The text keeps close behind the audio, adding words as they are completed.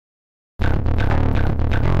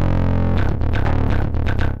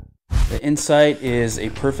The Insight is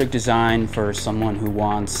a perfect design for someone who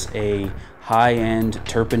wants a high-end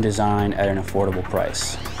Turpin design at an affordable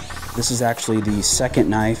price. This is actually the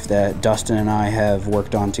second knife that Dustin and I have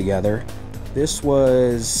worked on together. This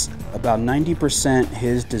was about 90%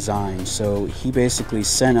 his design, so he basically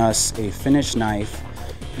sent us a finished knife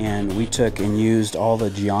and we took and used all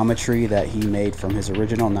the geometry that he made from his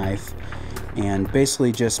original knife and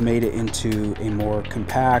basically just made it into a more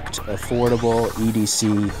compact, affordable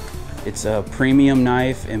EDC. It's a premium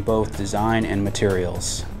knife in both design and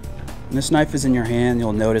materials. When this knife is in your hand,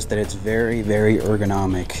 you'll notice that it's very, very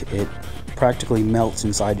ergonomic. It practically melts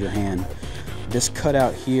inside your hand. This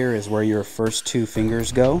cutout here is where your first two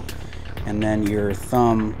fingers go, and then your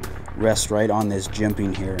thumb rests right on this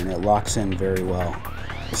jimping here, and it locks in very well.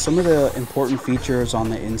 Some of the important features on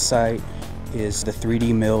the Insight is the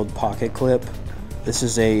 3D milled pocket clip. This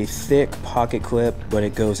is a thick pocket clip, but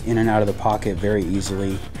it goes in and out of the pocket very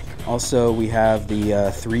easily. Also, we have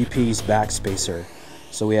the three-piece backspacer.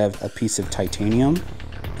 So we have a piece of titanium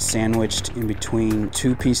sandwiched in between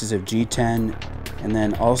two pieces of G10, and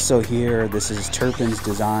then also here, this is Turpin's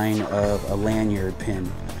design of a lanyard pin.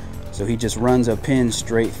 So he just runs a pin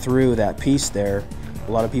straight through that piece there.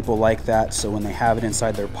 A lot of people like that, so when they have it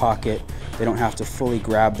inside their pocket, they don't have to fully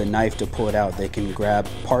grab the knife to pull it out. They can grab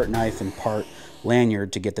part knife and part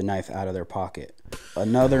lanyard to get the knife out of their pocket.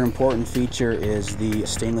 Another important feature is the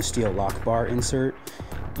stainless steel lock bar insert.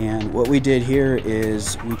 And what we did here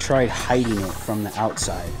is we tried hiding it from the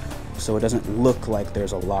outside so it doesn't look like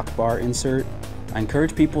there's a lock bar insert. I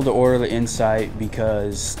encourage people to order the Insight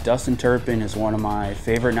because Dustin Turpin is one of my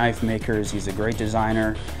favorite knife makers. He's a great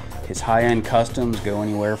designer. His high-end customs go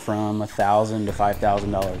anywhere from $1,000 to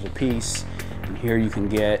 $5,000 a piece. And here you can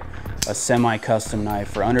get a semi-custom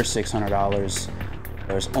knife for under $600.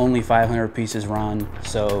 There's only 500 pieces run,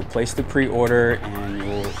 so place the pre-order and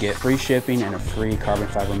you'll get free shipping and a free carbon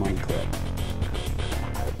fiber money clip.